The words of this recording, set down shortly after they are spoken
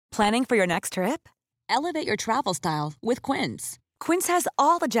Planning for your next trip? Elevate your travel style with Quince. Quince has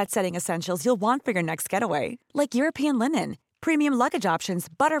all the jet-setting essentials you'll want for your next getaway, like European linen, premium luggage options,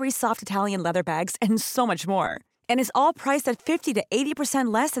 buttery soft Italian leather bags, and so much more. And is all priced at 50 to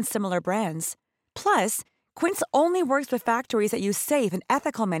 80% less than similar brands. Plus, Quince only works with factories that use safe and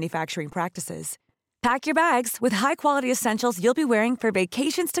ethical manufacturing practices. Pack your bags with high-quality essentials you'll be wearing for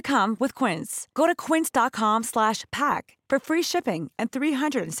vacations to come with Quince. Go to quince.com/pack for free shipping and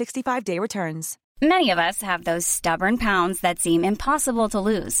 365-day returns. Many of us have those stubborn pounds that seem impossible to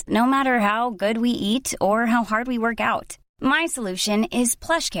lose, no matter how good we eat or how hard we work out. My solution is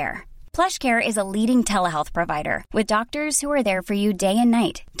PlushCare. PlushCare is a leading telehealth provider with doctors who are there for you day and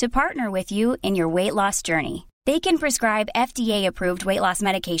night to partner with you in your weight loss journey. They can prescribe FDA-approved weight loss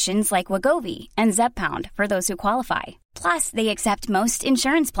medications like Wegovy and Zepbound for those who qualify. Plus, they accept most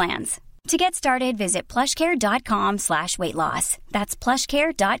insurance plans. To get started, visit plushcare.com/weightloss. That's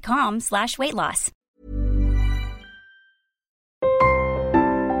plushcare.com/weightloss.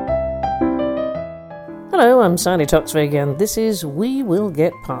 Hello, I'm Sally Toksvig, and this is We Will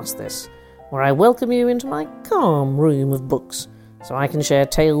Get Past This, where I welcome you into my calm room of books, so I can share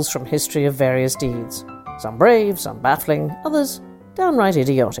tales from history of various deeds. Some brave, some baffling, others downright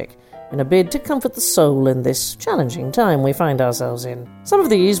idiotic, in a bid to comfort the soul in this challenging time we find ourselves in. Some of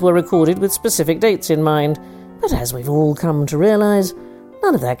these were recorded with specific dates in mind, but as we've all come to realise,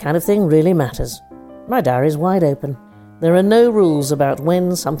 none of that kind of thing really matters. My diary's wide open. There are no rules about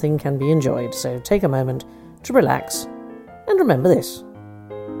when something can be enjoyed, so take a moment to relax and remember this.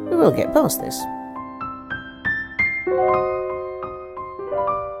 We will get past this.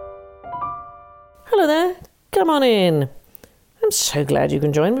 Hello there, come on in. I'm so glad you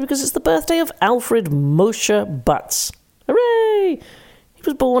can join me because it's the birthday of Alfred Moshe Butz. Hooray! He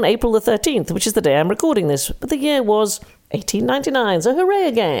was born April the 13th, which is the day I'm recording this, but the year was 1899, so hooray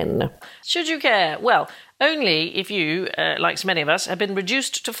again. Should you care? Well, only if you, like so many of us, have been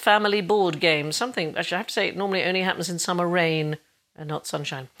reduced to family board games. Something, actually I have to say, it normally only happens in summer rain and not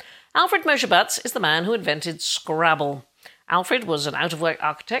sunshine. Alfred Moshe Butz is the man who invented Scrabble. Alfred was an out-of-work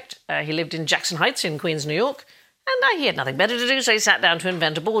architect. He lived in Jackson Heights in Queens, New York, and he had nothing better to do, so he sat down to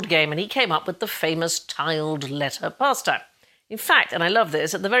invent a board game, and he came up with the famous tiled letter pastime. In fact, and I love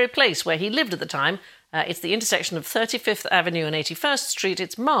this, at the very place where he lived at the time, it's the intersection of 35th Avenue and 81st Street,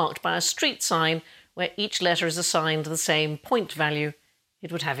 it's marked by a street sign where each letter is assigned the same point value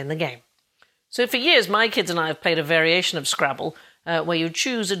it would have in the game. So for years, my kids and I have played a variation of Scrabble, where you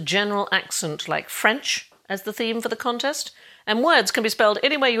choose a general accent like French as the theme for the contest, and words can be spelled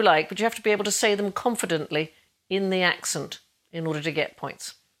any way you like, but you have to be able to say them confidently in the accent in order to get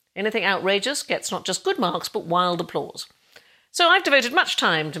points. Anything outrageous gets not just good marks, but wild applause. So I've devoted much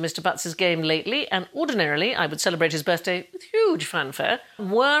time to Mr. Butz's game lately, and ordinarily I would celebrate his birthday with huge fanfare,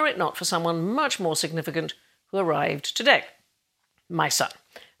 were it not for someone much more significant who arrived today. My son.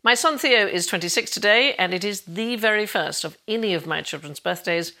 My son Theo is 26 today, and it is the very first of any of my children's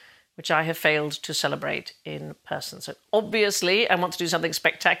birthdays which I have failed to celebrate in person. So obviously I want to do something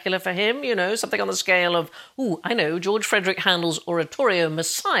spectacular for him, you know, something on the scale of, George Frederick Handel's oratorio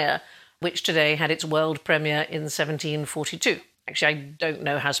Messiah, which today had its world premiere in 1742. Actually, I don't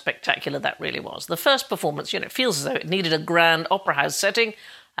know how spectacular that really was. The first performance, it feels as though it needed a grand opera house setting,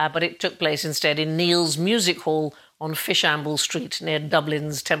 but it took place instead in Neil's Music Hall on Fishamble Street near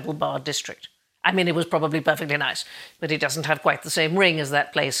Dublin's Temple Bar district. I mean, it was probably perfectly nice, but it doesn't have quite the same ring as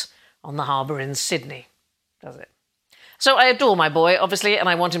that place on the harbour in Sydney, does it? So I adore my boy, obviously, and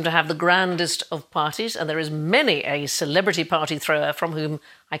I want him to have the grandest of parties, and there is many a celebrity party thrower from whom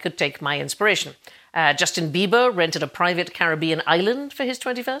I could take my inspiration. Justin Bieber rented a private Caribbean island for his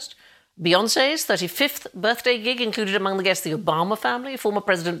 21st. Beyoncé's 35th birthday gig included among the guests the Obama family, former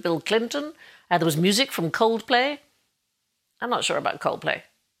President Bill Clinton. There was music from Coldplay. I'm not sure about Coldplay.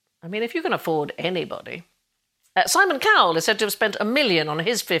 I mean, if you can afford anybody. Simon Cowell is said to have spent $1 million on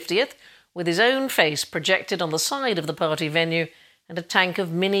his 50th, with his own face projected on the side of the party venue and a tank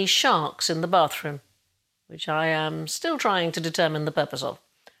of mini sharks in the bathroom, which I am still trying to determine the purpose of.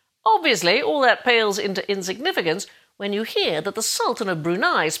 Obviously, all that pales into insignificance when you hear that the Sultan of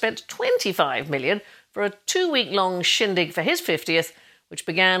Brunei spent $25 million for a 2-week-long shindig for his 50th, which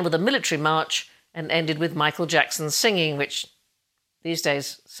began with a military march and ended with Michael Jackson singing, which these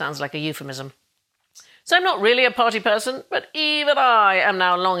days sounds like a euphemism. So I'm not really a party person, but even I am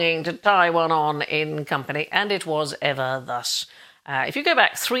now longing to tie one on in company, and it was ever thus. If you go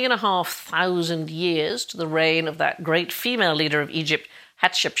back 3,500 years to the reign of that great female leader of Egypt,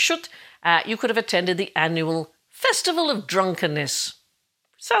 Hatshepsut, you could have attended the annual Festival of Drunkenness.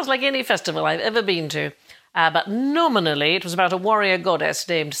 Sounds like any festival I've ever been to. but nominally it was about a warrior goddess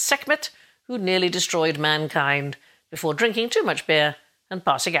named Sekhmet who nearly destroyed mankind before drinking too much beer and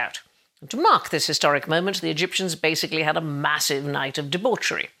passing out. And to mark this historic moment, the Egyptians basically had a massive night of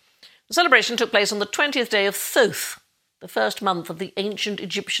debauchery. The celebration took place on the 20th day of Thoth, the first month of the ancient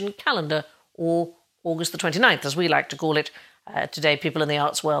Egyptian calendar, or August the 29th, as we like to call it. Today, people in the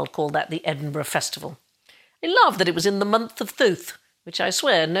arts world call that the Edinburgh Festival. I love that it was in the month of Thoth, which I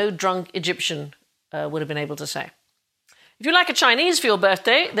swear no drunk Egyptian would have been able to say. If you like a Chinese for your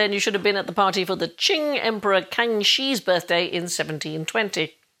birthday, then you should have been at the party for the Qing Emperor Kangxi's birthday in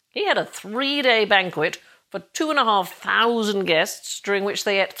 1720. He had a 3-day banquet for 2,500 guests, during which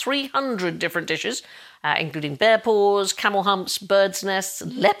they ate 300 different dishes, including bear paws, camel humps, birds' nests,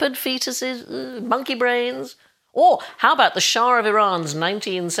 leopard fetuses, monkey brains. Or how about the Shah of Iran's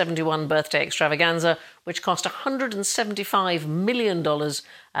 1971 birthday extravaganza, which cost $175 million,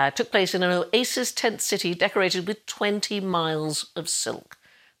 took place in an oasis tent city decorated with 20 miles of silk.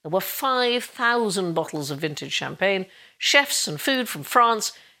 There were 5,000 bottles of vintage champagne, chefs and food from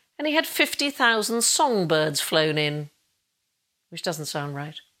France, and he had 50,000 songbirds flown in. Which doesn't sound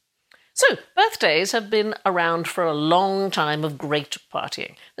right. So, birthdays have been around for a long time of great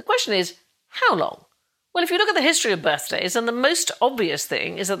partying. The question is, how long? Well, if you look at the history of birthdays, then the most obvious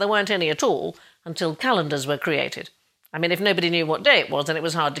thing is that there weren't any at all until calendars were created. I mean, if nobody knew what day it was, then it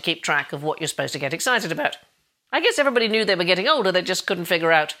was hard to keep track of what you're supposed to get excited about. I guess everybody knew they were getting older, they just couldn't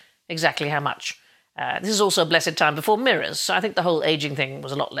figure out exactly how much. This is also a blessed time before mirrors, so I think the whole aging thing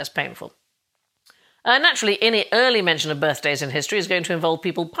was a lot less painful. Naturally, any early mention of birthdays in history is going to involve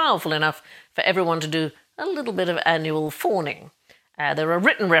people powerful enough for everyone to do a little bit of annual fawning. There are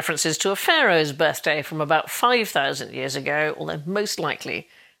written references to a pharaoh's birthday from about 5,000 years ago, although most likely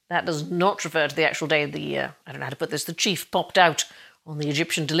that does not refer to the actual day of the year. I don't know how to put this. The chief popped out on the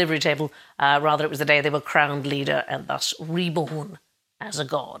Egyptian delivery table. Rather, it was the day they were crowned leader and thus reborn as a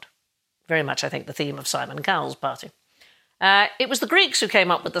god. Very much, I think, the theme of Simon Cowell's party. It was the Greeks who came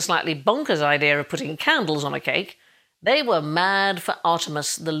up with the slightly bonkers idea of putting candles on a cake. They were mad for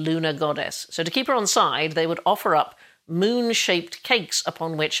Artemis, the lunar goddess. So to keep her on side, they would offer up moon-shaped cakes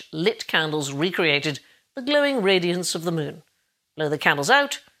upon which lit candles recreated the glowing radiance of the moon. Blow the candles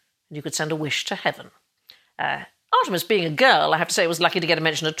out, and you could send a wish to heaven. Artemis, being a girl, I have to say, was lucky to get a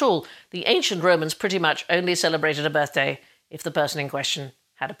mention at all. The ancient Romans pretty much only celebrated a birthday if the person in question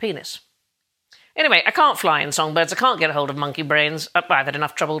had a penis. Anyway, I can't fly in songbirds, I can't get a hold of monkey brains. I've had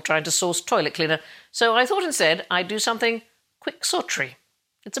enough trouble trying to source toilet cleaner, so I thought instead I'd do something quixotry.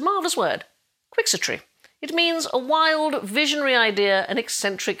 It's a marvellous word. Quixotry. It means a wild, visionary idea, an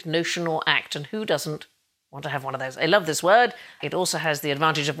eccentric notion or act, and who doesn't want to have one of those? I love this word. It also has the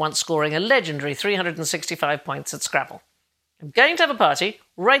advantage of once scoring a legendary 365 points at Scrabble. I'm going to have a party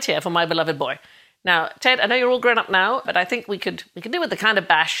right here for my beloved boy. Now, Ted, I know you're all grown up now, but I think we could do with the kind of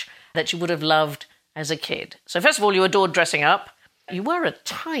bash that you would have loved as a kid. So first of all, you adored dressing up. You were a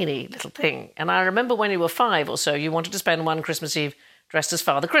tiny little thing, and I remember when you were 5 or so, you wanted to spend one Christmas Eve dressed as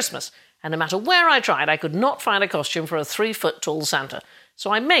Father Christmas. And no matter where I tried, I could not find a costume for a 3-foot-tall Santa.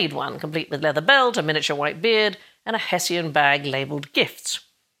 So I made one, complete with leather belt, a miniature white beard, and a Hessian bag labelled gifts.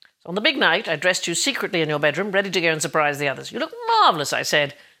 So on the big night, I dressed you secretly in your bedroom, ready to go and surprise the others. You look marvellous, I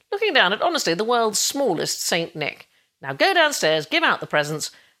said, looking down at, honestly, the world's smallest Saint Nick. Now go downstairs, give out the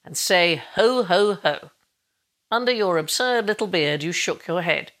presents, and say, ho, ho, ho. Under your absurd little beard, you shook your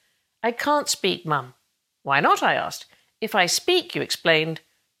head. I can't speak, Mum. Why not? I asked. If I speak, you explained,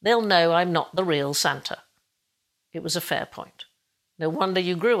 they'll know I'm not the real Santa. It was a fair point. No wonder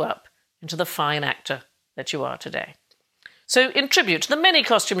you grew up into the fine actor that you are today. So, in tribute to the many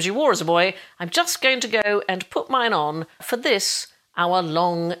costumes you wore as a boy, I'm just going to go and put mine on for this, our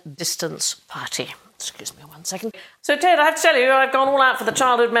long-distance party. Excuse me 1 second. So, Ted, I have to tell you, I've gone all out for the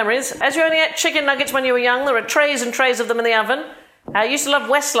childhood memories. As you only ate chicken nuggets when you were young, there are trays and trays of them in the oven. I used to love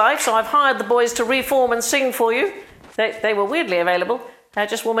Westlife, so I've hired the boys to reform and sing for you. They were weirdly available.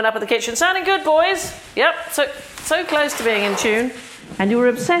 Just warming up at the kitchen. Sounding good, boys. Yep, so close to being in tune. And you were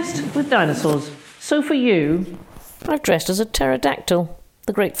obsessed with dinosaurs. So for you, I've dressed as a pterodactyl,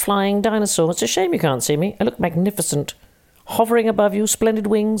 the great flying dinosaur. It's a shame you can't see me. I look magnificent. Hovering above you, splendid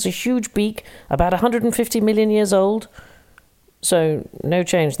wings, a huge beak, about 150 million years old. So, no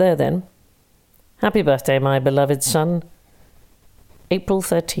change there then. Happy birthday, my beloved son. April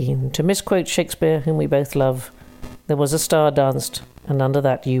 13, to misquote Shakespeare, whom we both love, there was a star danced, and under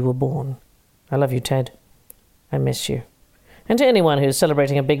that you were born. I love you, Ted. I miss you. And to anyone who's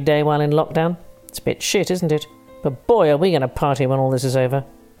celebrating a big day while in lockdown, it's a bit shit, isn't it? But boy, are we going to party when all this is over.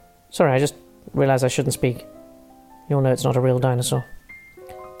 Sorry, I just realised I shouldn't speak. You'll know it's not a real dinosaur.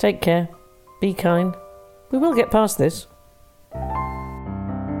 Take care, be kind, We will get past this.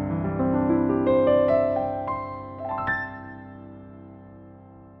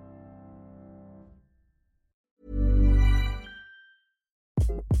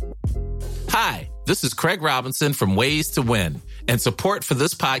 Hi, this is Craig Robinson from Ways to Win, and support for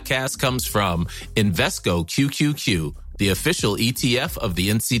this podcast comes from Invesco QQQ, the official ETF of the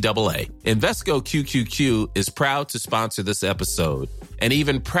NCAA. Invesco QQQ is proud to sponsor this episode, and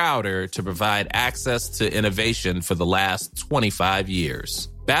even prouder to provide access to innovation for the last 25 years.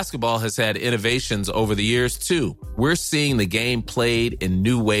 Basketball has had innovations over the years, too. We're seeing the game played in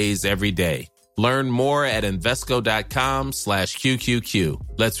new ways every day. Learn more at Invesco.com/QQQ.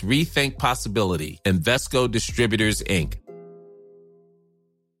 Let's rethink possibility. Invesco Distributors, Inc.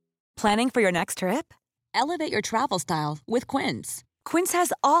 Planning for your next trip? Elevate your travel style with Quince. Quince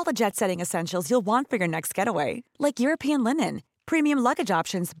has all the jet-setting essentials you'll want for your next getaway, like European linen, premium luggage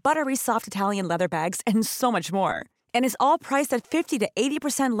options, buttery soft Italian leather bags, and so much more. And is all priced at 50 to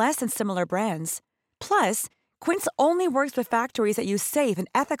 80% less than similar brands. Plus, Quince only works with factories that use safe and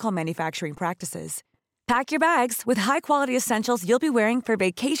ethical manufacturing practices. Pack your bags with high-quality essentials you'll be wearing for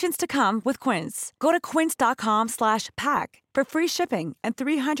vacations to come with Quince. Go to quince.com/pack for free shipping and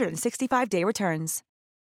 365-day returns.